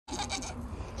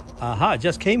Aha,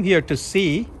 just came here to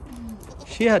see.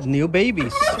 She had new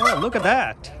babies. Oh, look at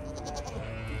that.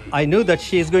 I knew that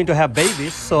she is going to have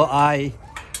babies, so I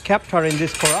kept her in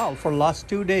this corral for last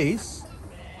 2 days.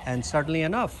 And certainly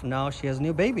enough, now she has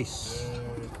new babies.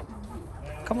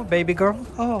 Come on, baby girl.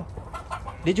 Oh,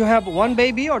 did you have one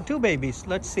baby or 2 babies?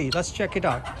 Let's see. Let's check it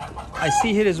out. I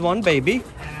see here is one baby.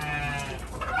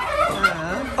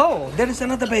 Oh, there is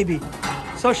another baby.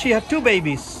 So she had 2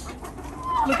 babies.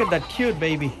 Look at that cute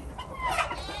baby.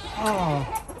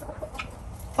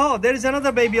 Oh, there is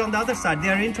another baby on the other side. They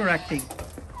are interacting.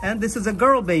 And this is a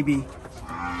girl baby.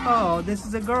 Oh, this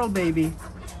is a girl baby.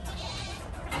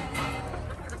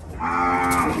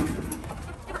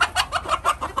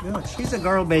 Yeah, she's a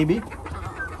girl baby.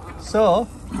 So,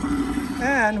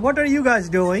 and what are you guys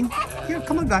doing? Here,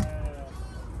 come on, guy.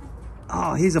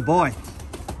 Oh, he's a boy.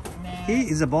 He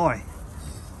is a boy.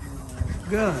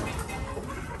 Good.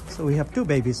 So we have 2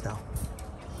 babies now.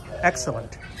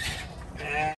 Excellent.